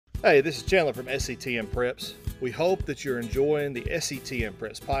Hey, this is Chandler from SETN Preps. We hope that you're enjoying the SETN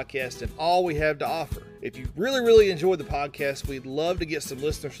Preps podcast and all we have to offer. If you really enjoyed the podcast, we'd love to get some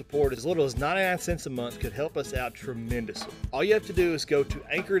listener support. As little as 99 cents a month could help us out tremendously. All you have to do is go to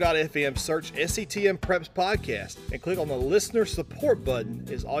anchor.fm, search SETN Preps podcast, and click on the listener support button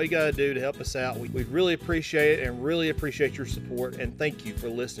is all you got to do to help us out. We'd really appreciate it and really appreciate your support, and thank you for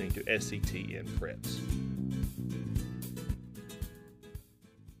listening to SETN Preps.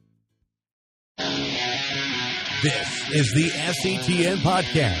 This is the SETN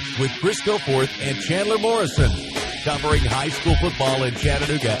Podcast with Chris Goforth and Chandler Morrison, covering high school football in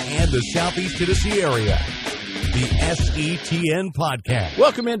Chattanooga and the Southeast Tennessee area. The SETN Podcast.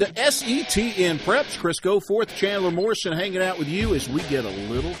 Welcome into SETN Preps. Chris Goforth, Chandler Morrison hanging out with you as we get a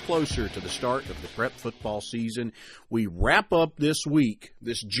little closer to the start of the prep football season. We wrap up this week,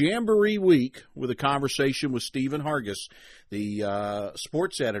 this Jamboree week, with a conversation with Stephen Hargis, the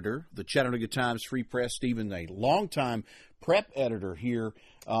sports editor, the Chattanooga Times Free Press. Stephen, a longtime prep editor here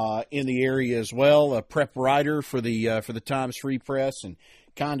in the area as well, a prep writer for the Times Free Press, and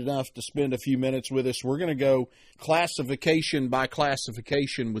kind enough to spend a few minutes with us. We're going to go classification by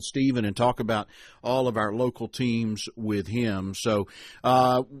classification with Stephen and talk about all of our local teams with him. So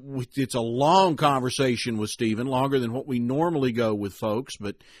it's a long conversation with Stephen, longer than what we normally go with folks,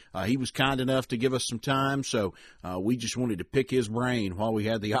 but he was kind enough to give us some time, so we just wanted to pick his brain while we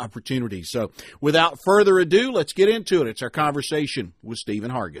had the opportunity. So without further ado, let's get into it. It's our conversation with Stephen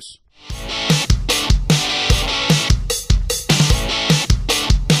Hargis.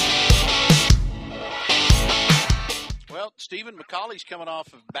 Well, Stephen, McCally's coming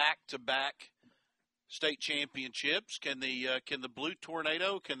off of back-to-back state championships. Can the Blue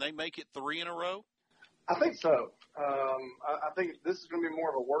Tornado, can they make it 3 in a row? I think so. I think this is going to be more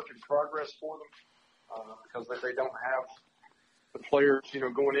of a work in progress for them because they don't have the players,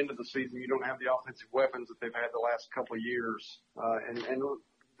 going into the season. You don't have the offensive weapons that they've had the last couple of years, and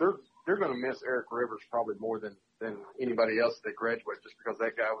they're going to miss Eric Rivers probably more than anybody else that graduated, just because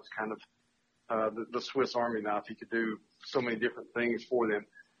that guy was kind of the Swiss Army knife. He could do so many different things for them.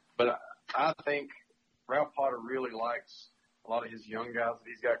 But I think Ralph Potter really likes a lot of his young guys that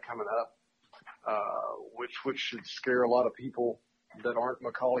he's got coming up, which should scare a lot of people that aren't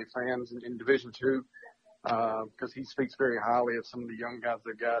McCally fans in Division II, because he speaks very highly of some of the young guys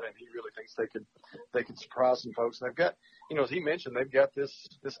they've got, and he really thinks they could surprise some folks. And they've got, as he mentioned, they've got this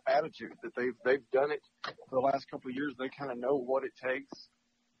attitude that they've done it for the last couple of years. They kind of know what it takes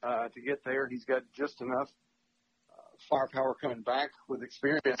to get there. He's got just enough firepower coming back with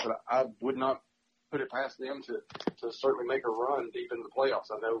experience that I would not put it past them to certainly make a run deep into the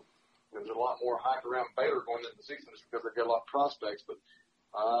playoffs. I know there's a lot more hype around Baylor going into the season just because they've got a lot of prospects, but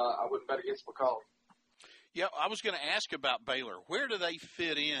I wouldn't bet against McCall. Yeah, I was going to ask about Baylor. Where do they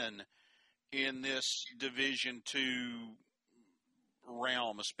fit in this Division II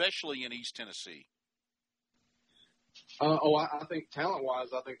realm, especially in East Tennessee? I think talent-wise,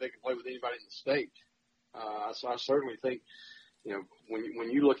 I think they can play with anybody in the state. So I certainly think, when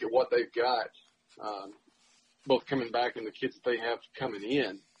you look at what they've got, both coming back and the kids that they have coming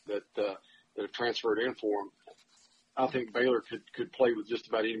in that have transferred in for them, I think Baylor could play with just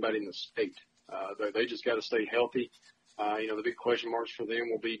about anybody in the state. They just got to stay healthy. The big question marks for them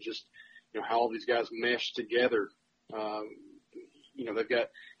will be just, how all these guys mesh together. They've got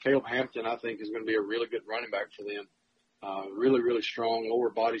Caleb Hampton, I think, is going to be a really good running back for them. Really strong, lower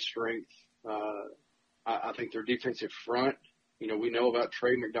body strength. I think their defensive front, we know about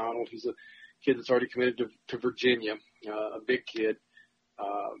Trey McDonald. He's a kid that's already committed to Virginia, a big kid.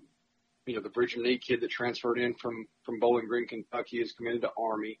 The Bridger Knee kid that transferred in from Bowling Green, Kentucky, is committed to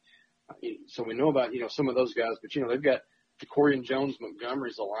Army. So we know about, some of those guys, but, they've got Decorian Jones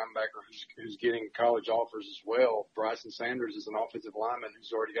Montgomery's a linebacker who's getting college offers as well. Bryson Sanders is an offensive lineman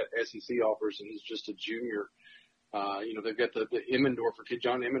who's already got SEC offers, and he's just a junior. They've got the Emmendorfer kid,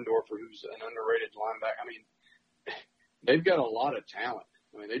 John Emmendorfer, who's an underrated linebacker. I mean, they've got a lot of talent.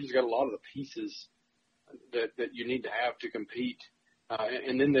 They just got a lot of the pieces that you need to have to compete.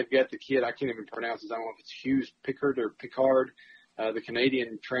 And then they've got the kid, I can't even pronounce his, I don't know if it's Hughes Pickard or Picard, the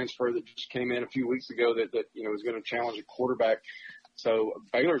Canadian transfer that just came in a few weeks ago that is going to challenge a quarterback. So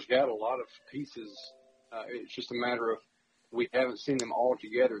Baylor's got a lot of pieces. It's just a matter of we haven't seen them all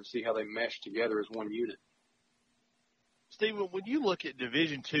together and see how they mesh together as one unit. Stephen, when you look at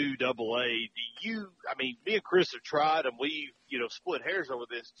Division II AA, me and Chris have tried and we've, split hairs over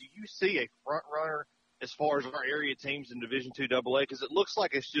this. Do you see a front runner as far as our area teams in Division II AA? Because it looks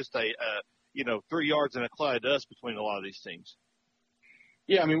like it's just a 3 yards and a cloud of dust between a lot of these teams.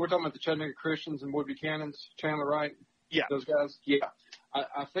 Yeah, we're talking about the Chattanooga Christians and Wood Buchanans, Chandler, right? Yeah. Those guys? Yeah.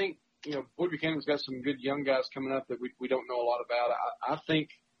 I think, Boyd Buchanan's got some good young guys coming up that we don't know a lot about. I think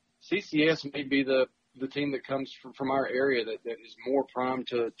CCS may be the team that comes from our area that is more primed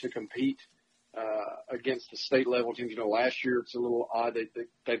to compete against the state level teams. Last year it's a little odd.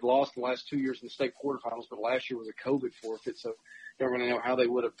 They've lost the last 2 years in the state quarterfinals, but last year was a COVID forfeit, so don't really know how they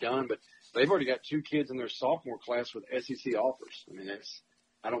would have done. But they've already got 2 kids in their sophomore class with SEC offers. I mean,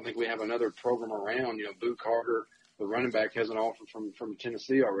 I don't think we have another program around. Boo Carter, the running back, has an offer from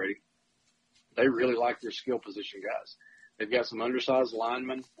Tennessee already. They really like their skill position guys. They've got some undersized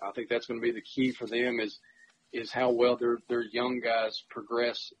linemen. I think that's going to be the key for them is how well their young guys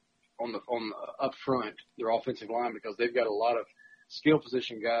progress on the up front, their offensive line, because they've got a lot of skill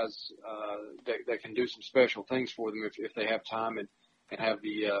position guys that can do some special things for them if they have time and have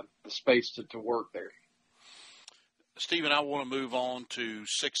the space to work there. Stephen, I want to move on to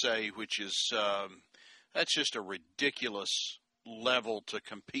 6A, which is that's just a ridiculous level to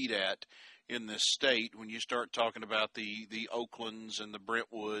compete at in this state when you start talking about the Oaklands and the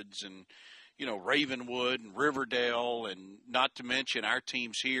Brentwoods and, Ravenwood and Riverdale, and not to mention our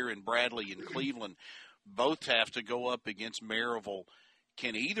teams here in Bradley and Cleveland both have to go up against Maryville.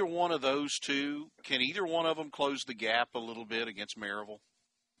 Can either one of them close the gap a little bit against Maryville?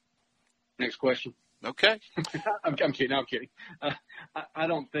 Next question. Okay. I'm kidding. I'm kidding. I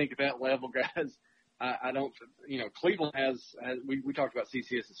don't think at that level, guys. I don't, Cleveland has we talked about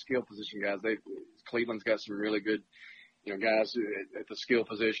CCS and skill position guys. Cleveland's got some really good, guys at the skill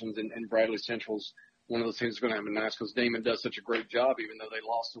positions, and Bradley Central's one of those teams that's going to have a nice, because Damon does such a great job, even though they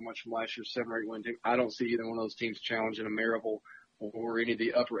lost so much from last year's 7 or 8 win team. I don't see either one of those teams challenging a Maryville or any of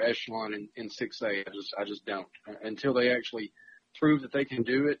the upper echelon in 6A. I just don't, until they actually prove that they can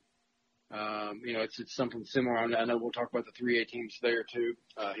do it. It's something similar. I know we'll talk about the 3A teams there too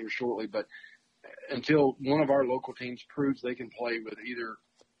here shortly, but until one of our local teams proves they can play with either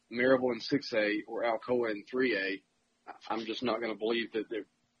Maryville in 6A or Alcoa in 3A, I'm just not going to believe that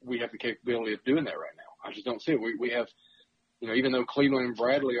we have the capability of doing that right now. I just don't see it. We have, even though Cleveland and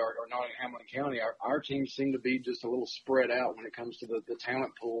Bradley are not in Hamilton County, our teams seem to be just a little spread out when it comes to the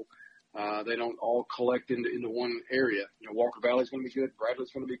talent pool. They don't all collect into one area. Walker Valley's going to be good.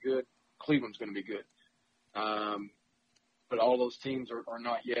 Bradley's going to be good. Cleveland's going to be good. But all those teams are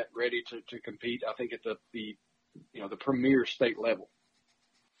not yet ready to compete, I think, at the premier state level.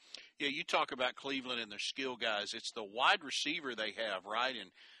 Yeah, you talk about Cleveland and their skill guys. It's the wide receiver they have, right?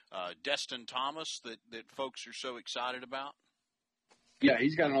 And Destin Thomas that folks are so excited about. Yeah,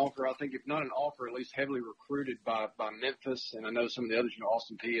 he's got an offer. I think if not an offer, at least heavily recruited by Memphis. And I know some of the others,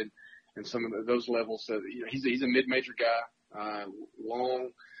 Austin P and some of those levels. So, he's a mid-major guy, long,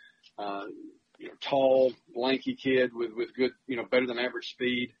 tall, lanky kid with good, better than average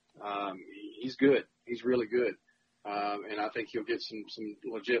speed. He's good. He's really good. And I think he'll get some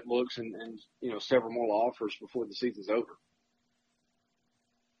legit looks and several more offers before the season's over.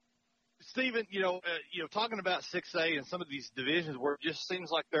 Stephen, talking about 6A and some of these divisions where it just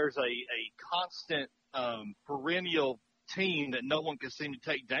seems like there's a constant, perennial team that no one can seem to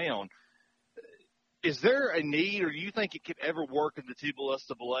take down. Is there a need, or do you think it could ever work in the TSSAA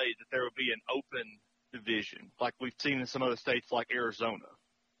that there would be an open division like we've seen in some other states like Arizona?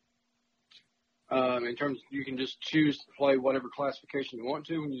 In terms, you can just choose to play whatever classification you want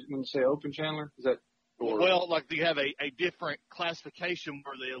to when you say open, Chandler? Is that? Or? Well, like you have a different classification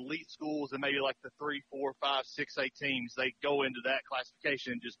where the elite schools and maybe like the 3, 4, 5, 6A teams, they go into that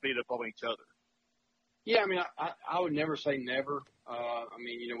classification and just beat up on each other. Yeah, I would never say never.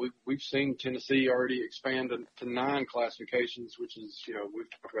 We've seen Tennessee already expand to 9 classifications, which is, we've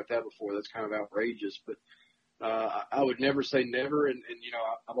talked about that before. That's kind of outrageous, but I would never say never. And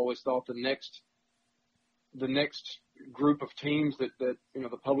I've always thought the next group of teams that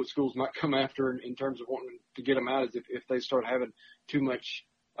the public schools might come after in terms of wanting to get them out is if they start having too much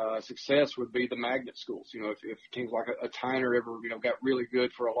success would be the magnet schools. If teams like a Tyner ever, got really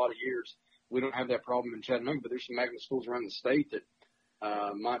good for a lot of years. We don't have that problem in Chattanooga, but there's some magnet schools around the state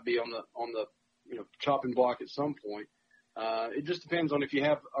that might be on the chopping block at some point. It just depends on if you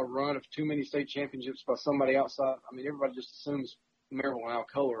have a run of too many state championships by somebody outside. Everybody just assumes Maryville and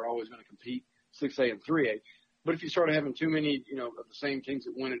Alcoa are always going to compete 6A and 3A. But if you start having too many, of the same teams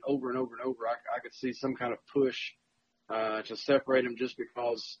that win it over and over and over, I could see some kind of push to separate them just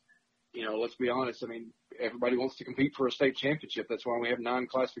because, let's be honest. Everybody wants to compete for a state championship. That's why we have 9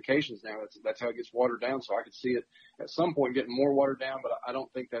 classifications now. That's how it gets watered down. So I could see it at some point getting more watered down, but I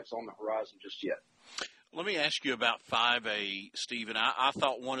don't think that's on the horizon just yet. Let me ask you about 5A, Stephen. I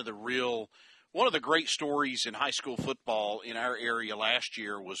thought one of the real One of the great stories in high school football in our area last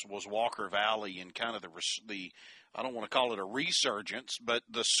year was Walker Valley, and kind of the I don't want to call it a resurgence, but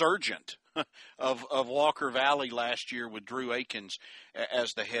the surgent of Walker Valley last year with Drew Akins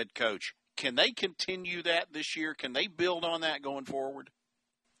as the head coach. Can they continue that this year? Can they build on that going forward?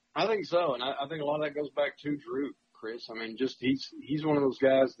 I think so, and I think a lot of that goes back to Drew, Chris. I mean, just he's one of those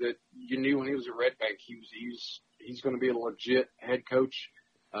guys that you knew when he was at Red Bank he's going to be a legit head coach.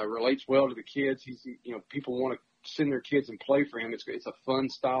 Relates well to the kids. People want to send their kids and play for him. It's a fun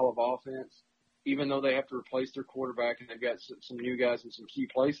style of offense, even though they have to replace their quarterback and they've got some new guys in some key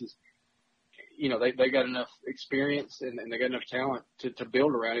places. They got enough experience and they got enough talent to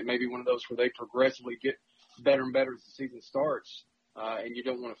build around it. Maybe one of those where they progressively get better and better as the season starts, and you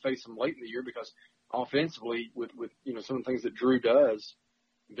don't want to face them late in the year because offensively, with some of the things that Drew does,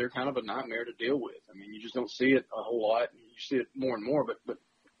 they're kind of a nightmare to deal with. I mean, you just don't see it a whole lot. You see it more and more, but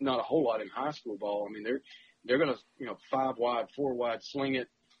not a whole lot in high school ball. I mean, they're going to 5 wide, 4 wide, sling it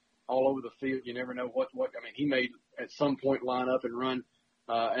all over the field. You never know what. I mean, he may at some point line up and run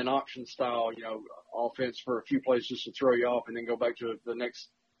an option style, offense for a few plays just to throw you off, and then go back to the next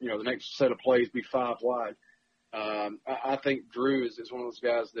set of plays, be 5 wide. I think Drew is one of those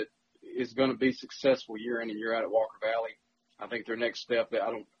guys that is going to be successful year in and year out at Walker Valley. I think their next step,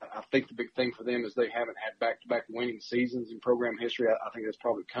 I think the big thing for them is they haven't had back-to-back winning seasons in program history. I think that's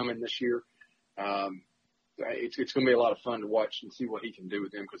probably coming this year. It's going to be a lot of fun to watch and see what he can do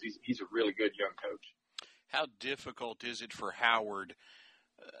with them because he's a really good young coach. How difficult is it for Howard?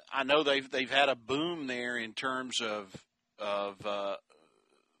 I know they've had a boom there in terms of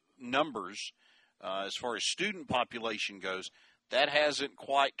numbers as far as student population goes. That hasn't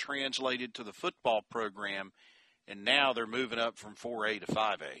quite translated to the football program. And now they're moving up from 4A to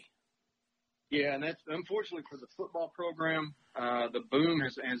 5A. Yeah, and that's unfortunately for the football program. The boom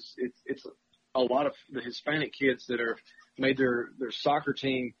it's a lot of the Hispanic kids that are made their soccer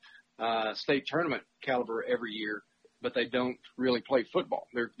team state tournament caliber every year, but they don't really play football.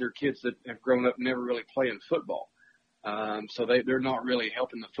 They're kids that have grown up never really playing football, so they're not really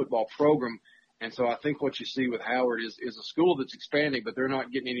helping the football program. And so I think what you see with Howard is a school that's expanding, but they're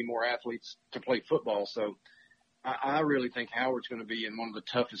not getting any more athletes to play football. So I really think Howard's going to be in one of the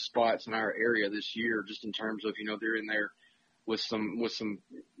toughest spots in our area this year, just in terms of, they're in there with some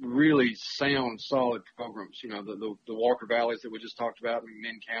really sound, solid programs. The Walker Valleys that we just talked about,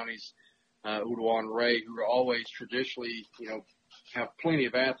 Min counties, Ottawa and Ray, who are always traditionally, have plenty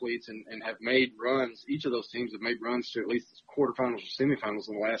of athletes and have made runs. Each of those teams have made runs to at least the quarterfinals or semifinals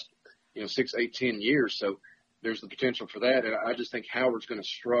in the last, 6, 8, 10 years. So there's the potential for that. And I just think Howard's going to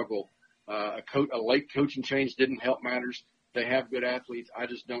struggle. A late coaching change didn't help matters. They have good athletes. I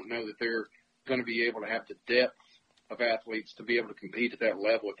just don't know that they're going to be able to have the depth of athletes to be able to compete at that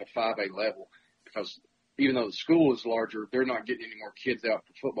level, at the 5A level, because even though the school is larger, they're not getting any more kids out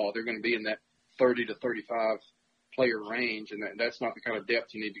for football. They're going to be in that 30 to 35 player range, and that's not the kind of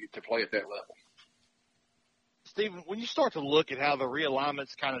depth you need to play at that level. Stephen, when you start to look at how the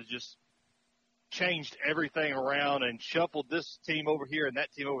realignments kind of just changed everything around and shuffled this team over here and that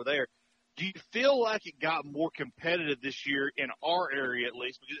team over there, do you feel like it got more competitive this year in our area at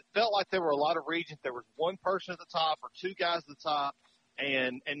least? Because it felt like there were a lot of regions. There was one person at the top or 2 guys at the top.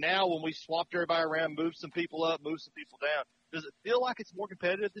 And now when we swapped everybody around, moved some people up, moved some people down, does it feel like it's more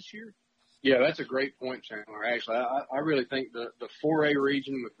competitive this year? Yeah, that's a great point, Chandler. Actually, I really think the 4A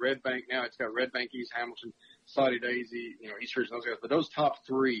region with Red Bank now, it's got Red Bank, East Hamilton, Saudi Daisy, East Ridge, those guys. But those top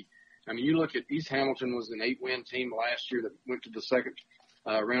 3, I mean, you look at East Hamilton was an 8-win team last year that went to the second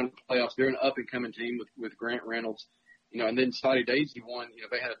round of the playoffs. They're an up-and-coming team with Grant Reynolds. And then Saudi Daisy won.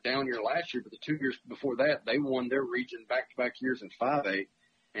 They had a down year last year, but the 2 years before that, they won their region back-to-back years in 5A.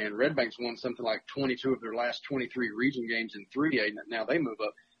 And Red Bank's won something like 22 of their last 23 region games in 3A. Now they move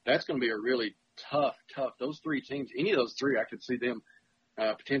up. That's going to be a really tough. Those 3 teams, any of those 3, I could see them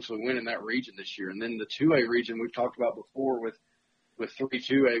potentially winning that region this year. And then the 2A region we've talked about before with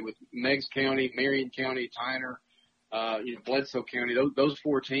 3-2A, with Meigs County, Marion County, Tyner, Bledsoe County. Those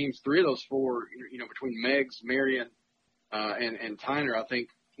 4 teams, 3 of those 4, between Meigs, Marion, and Tyner, I think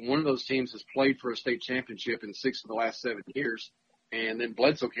one of those teams has played for a state championship in 6 of the last 7 years. And then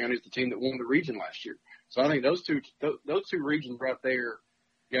Bledsoe County is the team that won the region last year. So I think those two regions right there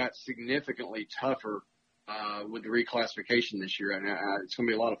got significantly tougher with the reclassification this year. And it's going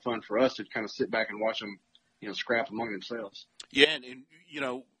to be a lot of fun for us to kind of sit back and watch them, scrap among themselves. Yeah, and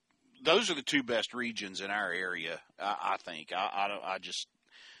those are the 2 best regions in our area, I think.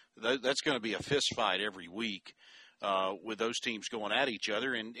 That's going to be a fist fight every week with those teams going at each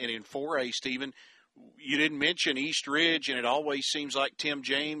other. And in 4A, Stephen, You didn't mention East Ridge, and it always seems like Tim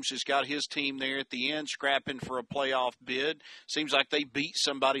James has got his team there at the end scrapping for a playoff bid. Seems like they beat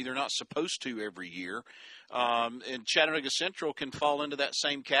somebody they're not supposed to every year. And Chattanooga Central can fall into that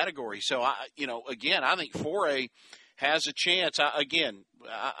same category. So, again, I think 4A has a chance.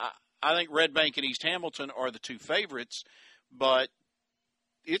 I think Red Bank and East Hamilton are the two favorites, but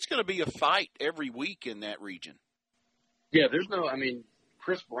it's going to be a fight every week in that region. Yeah,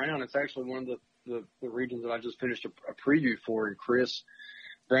 Chris Brown, it's actually one of the regions that I just finished a preview for, and Chris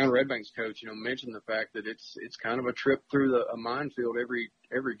Brown, Red Bank's coach, mentioned the fact that it's kind of a trip through a minefield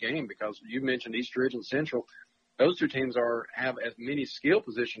every game, because you mentioned East Ridge and Central. Those two teams have as many skill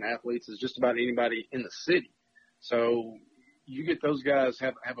position athletes as just about anybody in the city. So you get those guys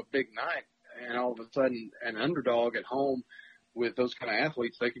have a big night, and all of a sudden an underdog at home with those kind of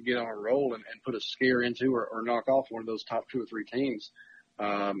athletes, they could get on a roll and put a scare into or knock off one of those top 2 or 3 teams.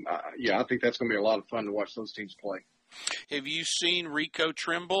 I think that's going to be a lot of fun to watch those teams play. Have you seen Rico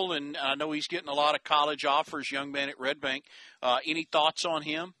Trimble? And I know he's getting a lot of college offers, young man at Red Bank. Any thoughts on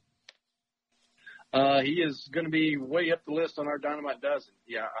him? He is going to be way up the list on our Dynamite Dozen.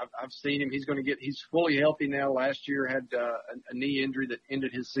 Yeah, I've seen him. He's fully healthy now. Last year had a knee injury that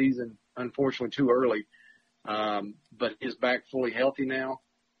ended his season, unfortunately, too early. But he's back fully healthy now,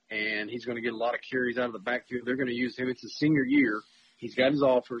 and he's going to get a lot of carries out of the backfield. They're going to use him. It's his senior year. He's got his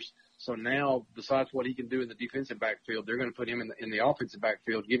offers. So now, besides what he can do in the defensive backfield, they're going to put him in the offensive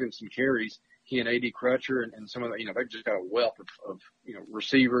backfield, give him some carries. He and A.D. Crutcher and some of the, they've just got a wealth of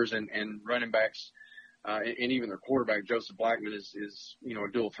receivers and running backs, and even their quarterback, Joseph Blackman, is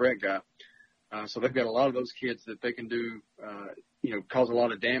a dual threat guy. So they've got a lot of those kids that they can do, cause a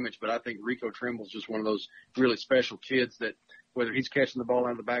lot of damage. But I think Rico Trimble's just one of those really special kids that, whether he's catching the ball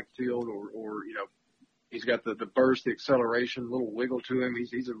out of the backfield or he's got the burst, the acceleration, a little wiggle to him.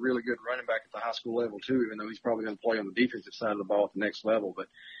 He's a really good running back at the high school level too, even though he's probably going to play on the defensive side of the ball at the next level. But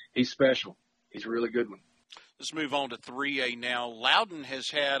he's special. He's a really good one. Let's move on to 3A now. Loudon has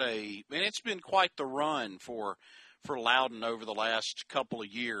had and it's been quite the run for Loudon over the last couple of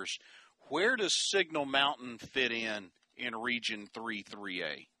years. Where does Signal Mountain fit in Region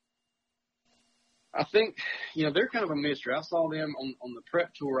 3A? I think, they're kind of a mystery. I saw them on the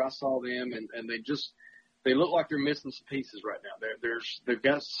prep tour. I saw them, and they look like they're missing some pieces right now. They've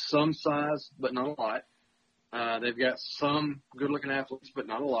got some size, but not a lot. They've got some good-looking athletes, but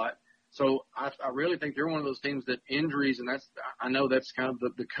not a lot. So I really think they're one of those teams that injuries, and I know that's kind of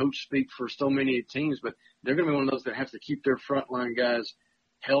the coach speak for so many teams, but they're going to be one of those that have to keep their frontline guys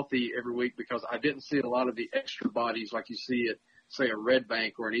healthy every week, because I didn't see a lot of the extra bodies like you see at, say, a Red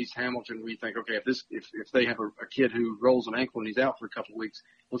Bank or an East Hamilton, where you think, okay, if they have a kid who rolls an ankle and he's out for a couple of weeks,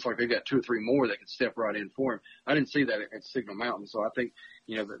 looks like they've got 2 or 3 more that can step right in for him. I didn't see that at Signal Mountain. So I think,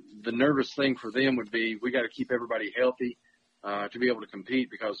 the nervous thing for them would be, we got to keep everybody healthy, to be able to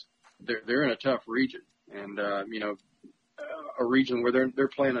compete, because they're in a tough region, and, a region where they're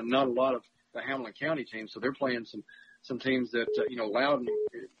playing not a lot of the Hamilton County teams. So they're playing some teams that, Loudon,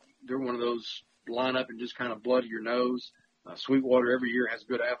 they're one of those line up and just kind of blood your nose. Sweetwater every year has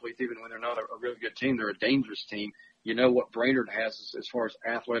good athletes, even when they're not a really good team. They're a dangerous team. You know what Brainerd has as far as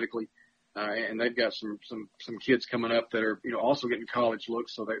athletically, and they've got some kids coming up that are also getting college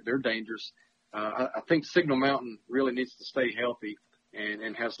looks, so they're dangerous. I think Signal Mountain really needs to stay healthy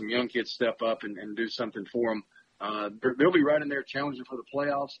and have some young kids step up and do something for them. They'll be right in there challenging for the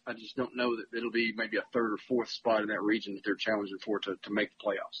playoffs. I just don't know that it'll be maybe a 3rd or 4th spot in that region that they're challenging for to make the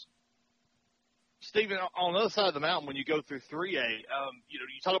playoffs. Stephen, on the other side of the mountain, when you go through 3A, you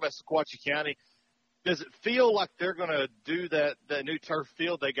talk about Sequatchie County. Does it feel like they're going to do that new turf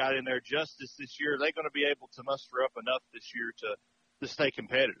field they got in there justice this year? Are they going to be able to muster up enough this year to stay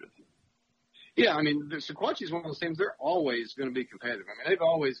competitive? Yeah, the Sequatchie is one of those teams. They're always going to be competitive. They've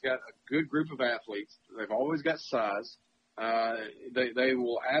always got a good group of athletes. They've always got size. They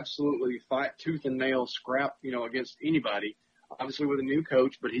will absolutely fight tooth and nail, scrap, against anybody. Obviously with a new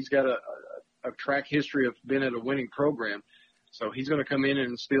coach, but he's got a track history of being at a winning program. So he's going to come in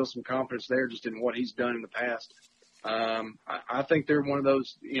and instill some confidence there just in what he's done in the past. I think they're one of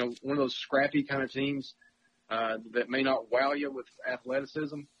those scrappy kind of teams, that may not wow you with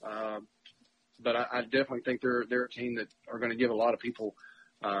athleticism. But I definitely think they're a team that are going to give a lot of people,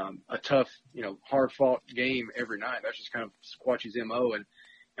 a tough, hard fought game every night. That's just kind of Sequatchie's MO. And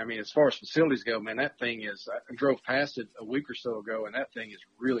as far as facilities go, man, that thing is, I drove past it a week or so ago, and that thing is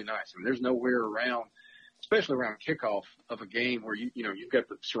really nice. There's nowhere around, especially around kickoff of a game, where you've got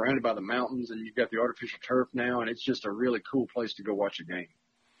surrounded by the mountains, and you've got the artificial turf now, and it's just a really cool place to go watch a game.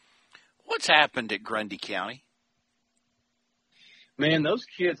 What's happened at Grundy County? Man, those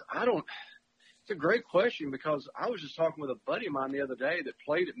kids, It's a great question because I was just talking with a buddy of mine the other day that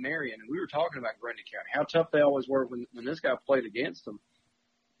played at Marion, and we were talking about Grundy County, how tough they always were when this guy played against them.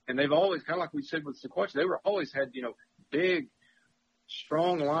 And they've always, kind of like we said with Sequoia, they were always had, big,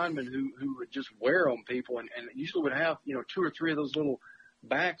 strong linemen who would just wear on people and usually would have, 2 or 3 of those little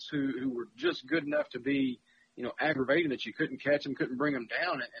backs who were just good enough to be, aggravating that you couldn't catch them, couldn't bring them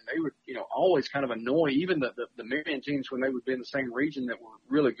down. And they would, always kind of annoy even the Marion teams when they would be in the same region that were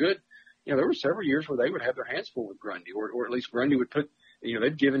really good. There were several years where they would have their hands full with Grundy, or at least Grundy would put,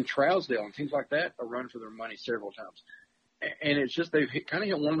 they'd given Trousdale and teams like that a run for their money several times. And it's just, they've kind of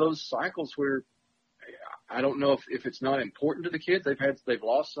hit one of those cycles where I don't know if it's not important to the kids. They've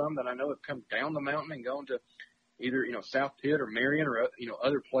lost some that I know have come down the mountain and gone to either, South Pitt or Marion or,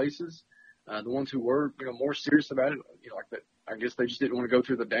 other places. The ones who were, more serious about it, like that, I guess they just didn't want to go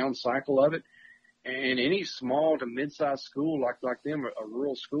through the down cycle of it. And any small to mid-sized school like them, a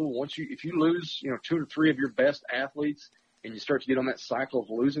rural school, if you lose, 2 or 3 of your best athletes and you start to get on that cycle of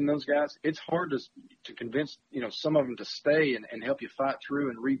losing those guys, it's hard to convince, some of them to stay and help you fight through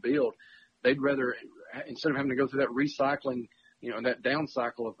and rebuild. They'd rather, instead of having to go through that recycling, that down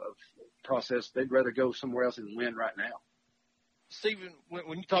cycle of process, they'd rather go somewhere else and win right now. Stephen,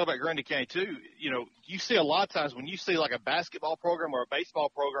 when you talk about Grundy County too, you see a lot of times when you see like a basketball program or a baseball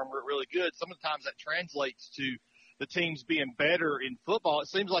program really good, some of the times that translates to the teams being better in football. It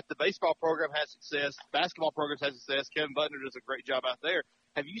seems like the baseball program has success, basketball programs has success. Kevin Butner does a great job out there.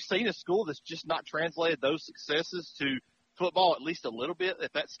 Have you seen a school that's just not translated those successes to football at least a little bit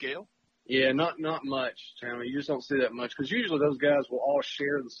at that scale? Yeah, not much, Chandler. You just don't see that much because usually those guys will all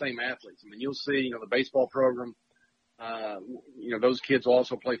share the same athletes. I mean, you'll see, the baseball program, those kids will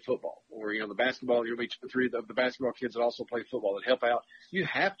also play football, or, the basketball, you'll be 2 or 3 of the basketball kids that also play football that help out. You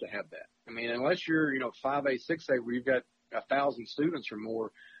have to have that. I mean, unless you're, 5A, 6A, where you've got 1,000 students or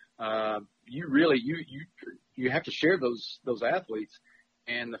more, you have to share those athletes.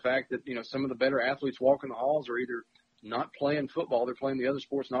 And the fact that, some of the better athletes walking the halls are either not playing football, they're playing the other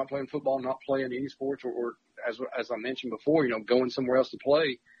sports, not playing football, not playing any sports, or as I mentioned before, going somewhere else to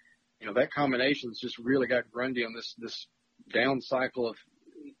play. That combination's just really got Grundy on this down cycle of,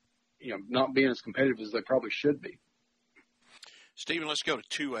 not being as competitive as they probably should be. Stephen, let's go to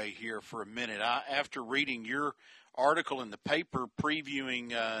 2A here for a minute. After reading your article in the paper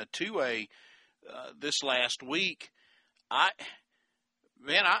previewing 2A this last week,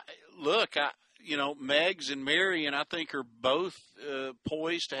 Meggs and Marion, I think, are both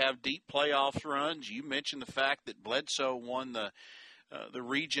poised to have deep playoff runs. You mentioned the fact that Bledsoe won the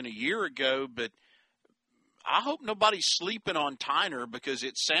region a year ago, but I hope nobody's sleeping on Tyner because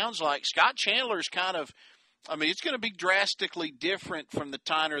it sounds like Scott Chandler's it's going to be drastically different from the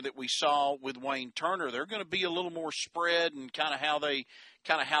Tyner that we saw with Wayne Turner. They're going to be a little more spread and kind of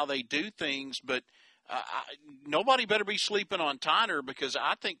how they do things, but nobody better be sleeping on Tyner because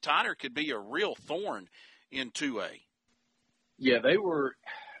I think Tyner could be a real thorn in 2A. Yeah, they were.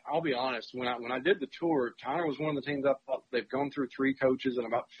 I'll be honest. When I did the tour, Tyner was one of the teams I thought they've gone through 3 coaches in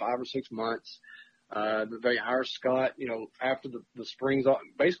about 5 or 6 months. They hire Scott, after the spring's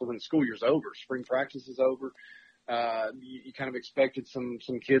basically when the school year's over, spring practice is over. You kind of expected some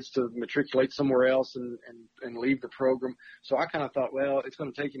kids to matriculate somewhere else and leave the program. So I kind of thought, well, it's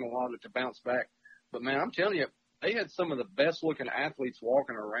going to take him a while to bounce back. But man, I'm telling you, they had some of the best looking athletes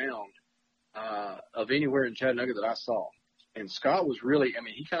walking around of anywhere in Chattanooga that I saw. And Scott was really,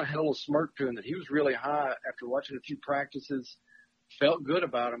 he kind of had a little smirk to him that he was really high after watching a few practices, felt good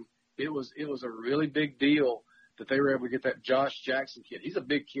about him. It was a really big deal that they were able to get that Josh Jackson kid. He's a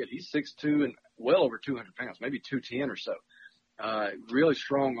big kid. He's 6'2" and well over 200 pounds, maybe 210 or so. Really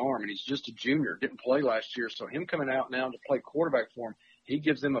strong arm, and he's just a junior. Didn't play last year, so him coming out now to play quarterback for him, he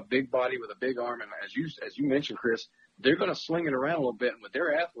gives them a big body with a big arm. And as you mentioned, Chris, they're going to sling it around a little bit. And with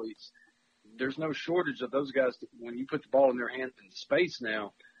their athletes, there's no shortage of those guys when you put the ball in their hands in space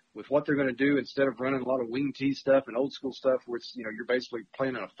now with what they're going to do instead of running a lot of wing tee stuff and old school stuff where it's, you're basically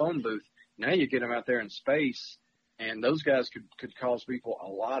playing in a phone booth. Now you get them out there in space, and those guys could cause people a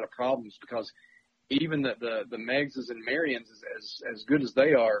lot of problems because even the Meggses and Marions, as good as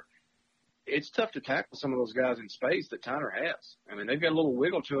they are, it's tough to tackle some of those guys in space that Tyner has. They've got a little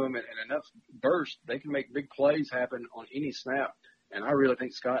wiggle to them and enough burst. They can make big plays happen on any snap. And I really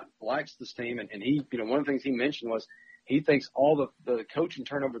think Scott likes this team. And he, one of the things he mentioned was he thinks all the coaching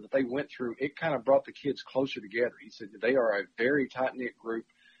turnover that they went through, it kind of brought the kids closer together. He said that they are a very tight-knit group.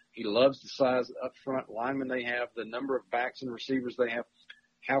 He loves the size up front linemen they have, the number of backs and receivers they have,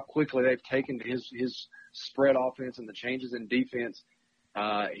 how quickly they've taken to his spread offense and the changes in defense.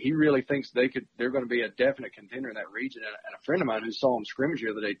 He really thinks they're going to be a definite contender in that region. And a friend of mine who saw him scrimmage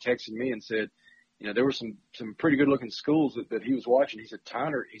the other day texted me and said, there were some pretty good looking schools that he was watching. He said,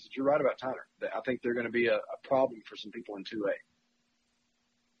 you're right about Tyner. I think they're going to be a problem for some people in 2A.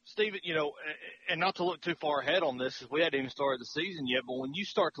 Steven, and not to look too far ahead on this, because we hadn't even started the season yet, but when you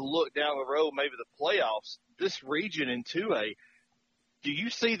start to look down the road, maybe the playoffs, this region in 2A, do you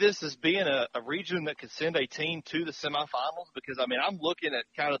see this as being a region that could send a team to the semifinals? Because, I'm looking at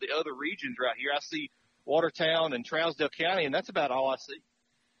kind of the other regions right here. I see Watertown and Trousdale County, and that's about all I see.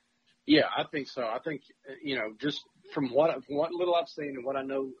 Yeah, I think so. I think, just from what little I've seen and what I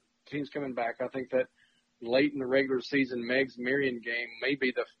know teams coming back, I think that late in the regular season, Meg's Marion game may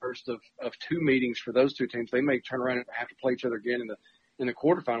be the first of two meetings for those two teams. They may turn around and have to play each other again in the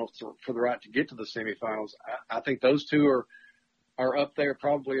quarterfinals for the right to get to the semifinals. I think those two are up there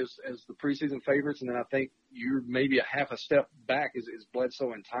probably as the preseason favorites, and then I think you're maybe a half a step back is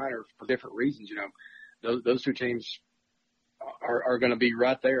Bledsoe and Tyner for different reasons. Those two teams are going to be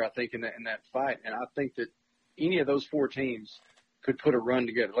right there, I think, in that fight, and I think that any of those four teams could put a run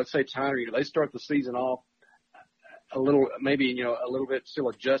together. Let's say Tyner, they start the season off a little bit still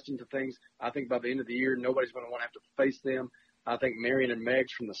adjusting to things. I think by the end of the year, nobody's going to want to have to face them. I think Marion and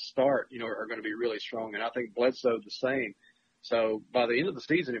Megs from the start, are going to be really strong, and I think Bledsoe the same. So by the end of the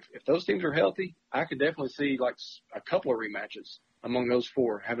season, if those teams are healthy, I could definitely see like a couple of rematches among those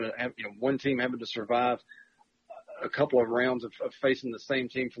four, one team having to survive a couple of rounds of facing the same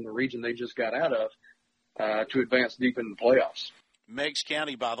team from the region they just got out of to advance deep in the playoffs. Meigs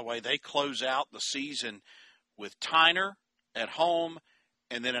County, by the way, they close out the season with Tyner at home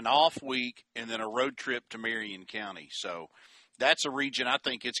and then an off week and then a road trip to Marion County. So that's a region I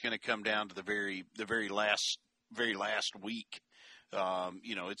think it's going to come down to the very last week.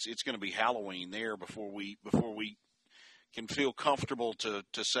 It's going to be Halloween there before we can feel comfortable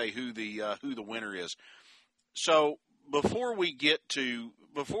to say who the winner is. So before we get to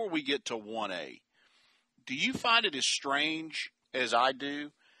 1A, do you find it as strange as I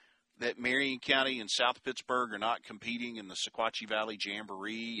do that Marion County and South Pittsburgh are not competing in the Sequatchie Valley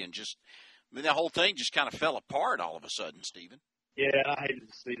Jamboree, and the whole thing just kind of fell apart all of a sudden, Stephen? Yeah, I hated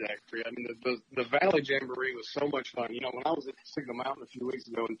to see that, Chris. The Valley Jamboree was so much fun. When I was at Signal Mountain a few weeks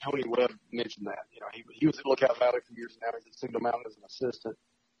ago, and Tony Webb mentioned that, he was at Lookout Valley for years, and now he's at Signal Mountain as an assistant,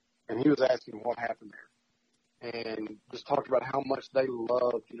 and he was asking what happened there. And just talked about how much they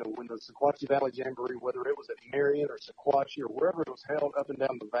loved, when the Sequatchie Valley Jamboree, whether it was at Marion or Sequatchie or wherever it was held up and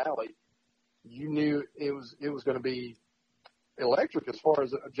down the valley, you knew it was going to be electric as far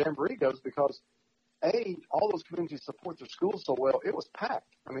as a jamboree goes because, all those communities support their schools so well. It was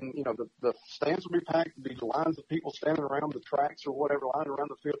packed. The stands would be packed. There'd be lines of people standing around the tracks or whatever, lined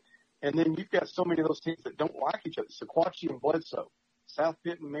around the field. And then you've got so many of those teams that don't like each other. Sequatchie and Bledsoe, South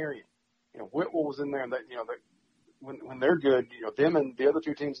Pitt and Marion. Whitwell was in there, and when they're good, them and the other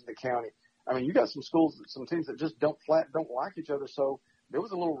two teams in the county. You got some schools, some teams that just don't like each other. So there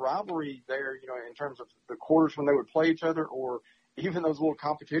was a little rivalry there, in terms of the quarters when they would play each other, or even those little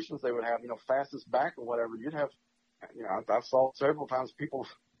competitions they would have, fastest back or whatever. You'd have, I saw several times people,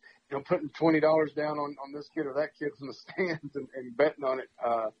 putting $20 down on this kid or that kid from the stands and betting on it.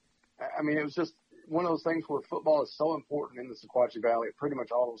 It was just one of those things where football is so important in the Sequatchie Valley at pretty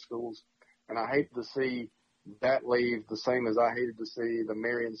much all those schools. And I hate to see that leave the same as I hated to see the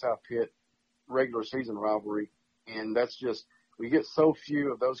Marion South Pitt regular season rivalry. And that's just, we get so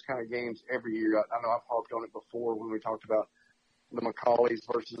few of those kind of games every year. I know I've harped on it before when we talked about the Macaulays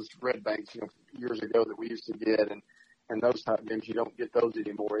versus Red Banks, years ago that we used to get, and those type of games. You don't get those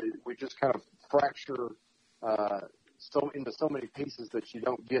anymore. We just kind of fracture into so many pieces that you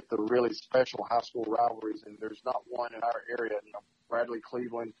don't get the really special high school rivalries, and there's not one in our area. Bradley,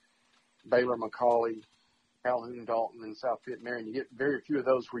 Cleveland, Baylor, Macaulay, Calhoun, Dalton, and South Pitt, Marion. You get very few of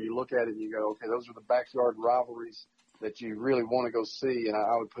those where you look at it and you go, okay, those are the backyard rivalries that you really want to go see. And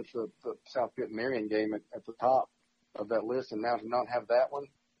I would put the South Pitt Marion game at the top of that list. And now to not have that one,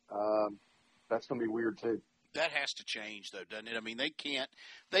 that's going to be weird too. That has to change, though, doesn't it?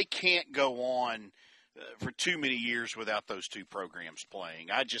 They can't go on for too many years without those two programs playing.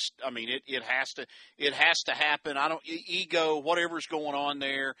 It has to happen. Ego, whatever's going on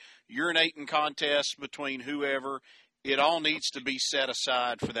there, urinating contests between whoever, it all needs to be set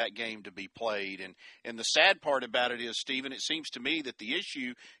aside for that game to be played. And the sad part about it is, Stephen, it seems to me that the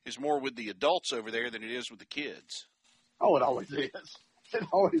issue is more with the adults over there than it is with the kids. Oh, it always is. It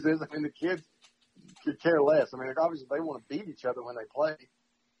always is. The kids could care less. Obviously they want to beat each other when they play.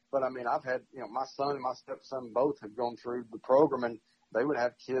 But, I've had, my son and my stepson both have gone through the program, and they would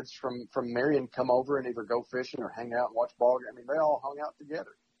have kids from Marion come over and either go fishing or hang out and watch ball. They all hung out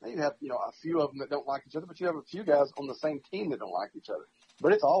together. Now you have, a few of them that don't like each other, but you have a few guys on the same team that don't like each other.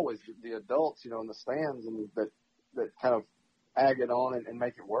 but it's always the adults, in the stands and that kind of ag it on and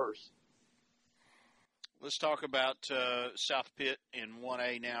make it worse. Let's talk about South Pitt in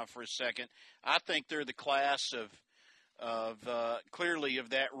 1A now for a second. I think they're the class of clearly of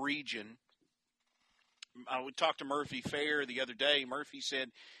that region. I would talk to Murphy Fair the other day. Murphy said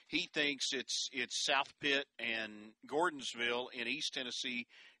he thinks it's South Pitt and Gordonsville in East Tennessee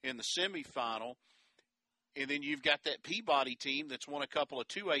in the semifinal. And then you've got that Peabody team that's won a couple of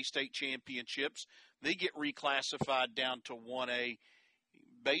 2A state championships. They get reclassified down to 1A.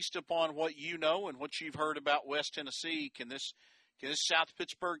 Based upon what you know and what you've heard about West Tennessee, can this South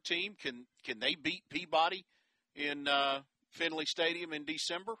Pittsburgh team, can they beat Peabody in Finley Stadium in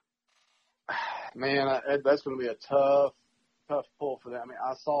December? Man, that's going to be a tough pull for them. I mean,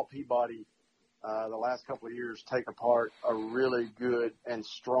 I saw Peabody the last couple of years take apart a really good and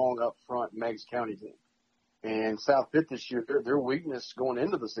strong up front Meigs County team. And South Pitt this year, their weakness going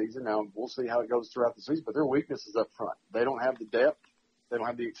into the season, now we'll see how it goes throughout the season, but their weakness is up front. They don't have the depth. They don't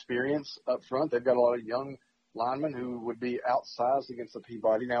have the experience up front. They've got a lot of young linemen who would be outsized against the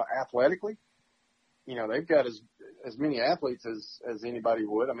Peabody. Now, athletically, they've got as many athletes as anybody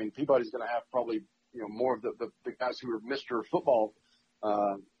would. I mean, Peabody's going to have probably, more of the guys who are Mr. Football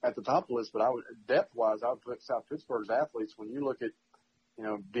at the top of the list. But depth-wise, I would put South Pittsburgh's athletes. When you look at,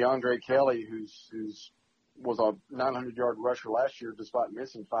 DeAndre Kelly, who's was a 900-yard rusher last year despite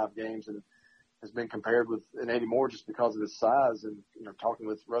missing 5 games, and has been compared with an Eddie Moore just because of his size. And, talking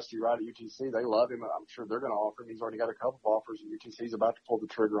with Rusty Wright at UTC, they love him. I'm sure they're going to offer him. He's already got a couple of offers, and UTC's about to pull the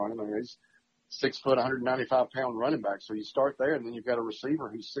trigger on him. I mean, he's 6 foot, 195-pound running back. So you start there, and then you've got a receiver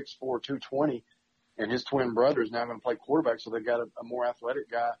who's 6'4", 220, and his twin brother is now going to play quarterback. So they've got a more athletic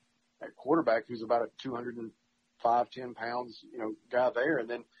guy at quarterback who's about a 205, 10 pounds, guy there. And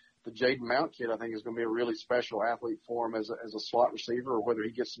then the Jaden Mount kid, I think, is going to be a really special athlete for him as a slot receiver, or whether he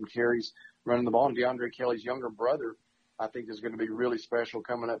gets some carries running the ball. And DeAndre Kelly's younger brother, I think, is going to be really special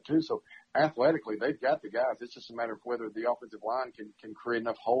coming up too. So athletically, they've got the guys. It's just a matter of whether the offensive line can create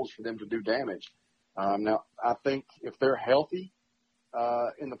enough holes for them to do damage. Now, I think if they're healthy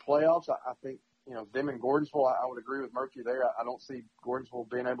in the playoffs, I think, them and Gordonsville, I would agree with Murphy there. I don't see Gordonsville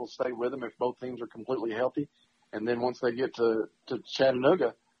being able to stay with them if both teams are completely healthy. And then once they get to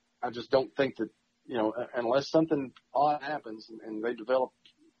Chattanooga, I just don't think that, unless something odd happens and they develop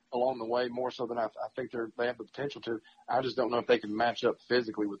along the way more so than I think they have the potential to, I just don't know if they can match up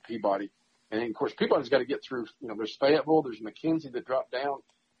physically with Peabody. And, of course, Peabody's got to get through, there's Fayetteville, there's McKenzie that dropped down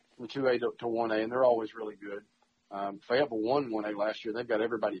from 2A to 1A, and they're always really good. Fayetteville won 1A last year. They've got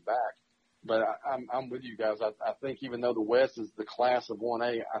everybody back. But I'm with you guys. I think even though the West is the class of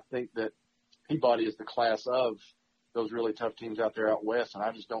 1A, I think that Peabody is the class of those really tough teams out there out west, and I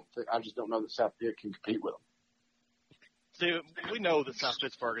just don't know that South Pitt can compete with them. See, we know that South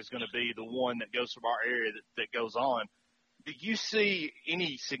Pittsburgh is going to be the one that goes from our area that goes on. Do you see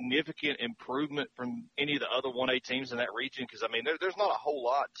any significant improvement from any of the other 1A teams in that region? Because, I mean, there's not a whole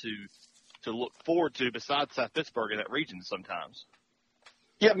lot to look forward to besides South Pittsburgh in that region sometimes.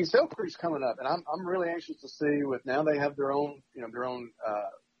 Yeah, I mean, Sale Creek's coming up, and I'm really anxious to see with now they have their own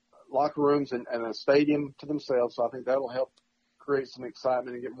locker rooms and a stadium to themselves. So I think that'll help create some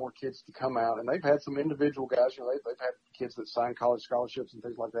excitement and get more kids to come out. And they've had some individual guys, they've had kids that sign college scholarships and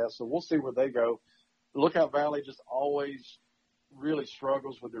things like that. So we'll see where they go. Lookout Valley just always really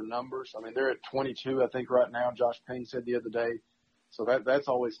struggles with their numbers. I mean, they're at 22, I think, right now. Josh Payne said the other day. So that's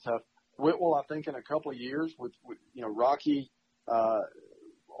always tough. Whitwell, I think, in a couple of years with Rocky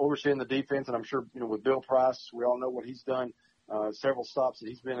overseeing the defense, and I'm sure, with Bill Price, we all know what he's done. Several stops that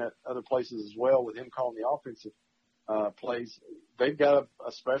he's been at other places as well with him calling the offensive plays. They've got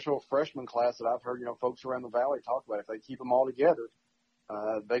a special freshman class that I've heard, folks around the valley talk about. If they keep them all together,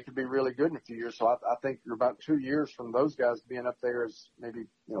 they could be really good in a few years. So I think you're about 2 years from those guys being up there as maybe,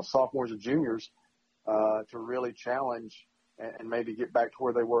 sophomores or juniors to really challenge and maybe get back to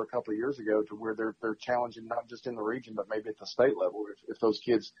where they were a couple of years ago, to where they're challenging not just in the region, but maybe at the state level if those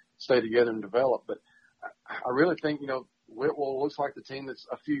kids stay together and develop. But I really think, Whitwell looks like the team that's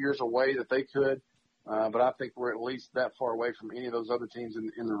a few years away that they could, but I think we're at least that far away from any of those other teams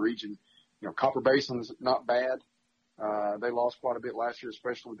in the region. Copper Basin's not bad. They lost quite a bit last year,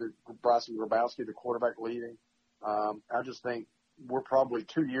 especially with Bryson Grabowski, the quarterback, leaving. I just think we're probably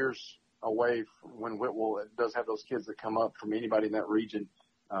 2 years away from when Whitwell does have those kids that come up from anybody in that region,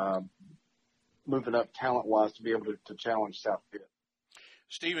 moving up talent-wise to be able to challenge South Pitt.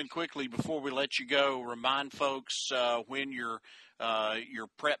 Stephen, quickly, before we let you go, remind folks when your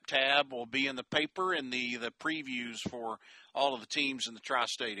prep tab will be in the paper and the previews for all of the teams in the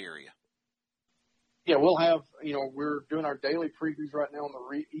tri-state area. Yeah, we'll have, we're doing our daily previews right now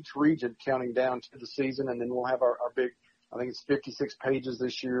on each region, counting down to the season, and then we'll have our big, I think it's 56 pages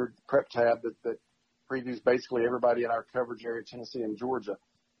this year, prep tab that previews basically everybody in our coverage area, Tennessee and Georgia.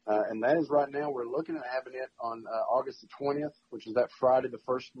 And that is right now, we're looking at having it on August the 20th, which is that Friday, the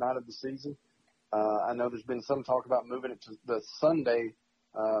first night of the season. I know there's been some talk about moving it to the Sunday,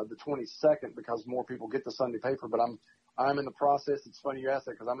 the 22nd, because more people get the Sunday paper, but I'm in the process. It's funny you ask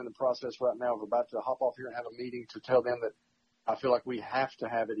that because I'm in the process right now of about to hop off here and have a meeting to tell them that I feel like we have to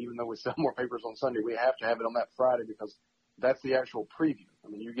have it, even though we sell more papers on Sunday, we have to have it on that Friday because that's the actual preview. I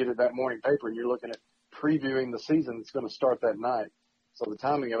mean, you get it that morning paper and you're looking at previewing the season that's going to start that night. So the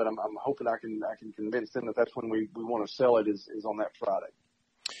timing of it, I'm hoping I can convince them that that's when we want to sell it is on that Friday.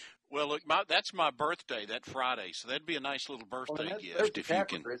 Well, look, that's my birthday that Friday, so that'd be a nice little birthday gift if you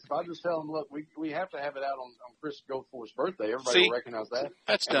can. Chris. If I just tell them, look, we have to have it out on Chris Goforth's birthday, everybody will recognize that.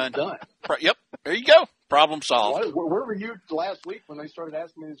 That's done. Done. Yep, there you go. Problem solved. Where were you last week when they started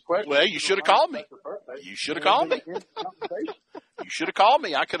asking me these questions? Well, you should have called me. You should have called me. You should have called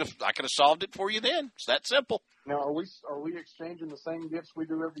me. I could have solved it for you then. It's that simple. Now, are we exchanging the same gifts we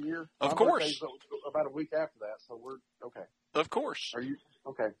do every year? Of course. About a week after that, so we're okay. Of course. Are you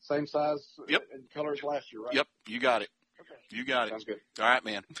okay? Same size and color as last year, right? Yep, you got it. Okay. You got it. Sounds good. All right,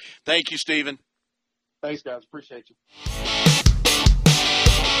 man. Thank you, Stephen. Thanks, guys. Appreciate you.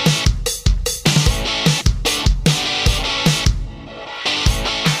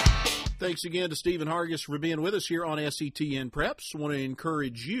 Thanks again to Stephen Hargis for being with us here on SETN Preps. I want to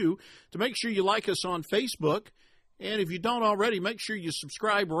encourage you to make sure you like us on Facebook. And if you don't already, make sure you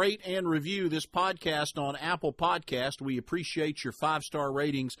subscribe, rate, and review this podcast on Apple Podcast. We appreciate your 5-star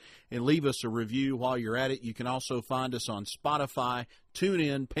ratings and leave us a review while you're at it. You can also find us on Spotify,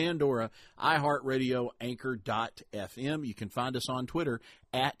 TuneIn, Pandora, iHeartRadio, Anchor.fm. You can find us on Twitter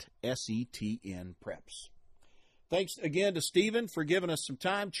at SETN Preps. Thanks again to Stephen for giving us some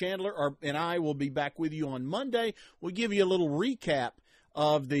time. Chandler and I will be back with you on Monday. We'll give you a little recap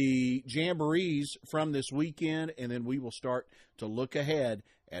of the jamborees from this weekend, and then we will start to look ahead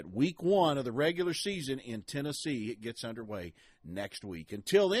at week 1 of the regular season in Tennessee. It gets underway next week.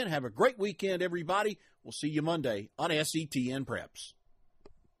 Until then, have a great weekend, everybody. We'll see you Monday on SETN Preps.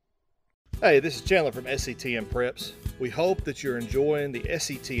 Hey, this is Chandler from SETN Preps. We hope that you're enjoying the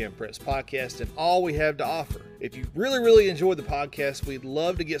SETN Preps podcast and all we have to offer. If you really enjoyed the podcast, we'd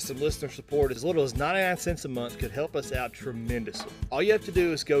love to get some listener support. As little as 99 cents a month could help us out tremendously. All you have to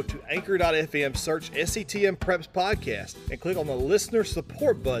do is go to Anchor.fm, search SETN Preps podcast, and click on the listener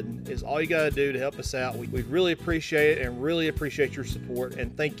support button is all you got to do to help us out. We really appreciate it and really appreciate your support,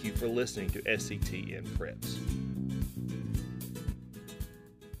 and thank you for listening to SETN Preps.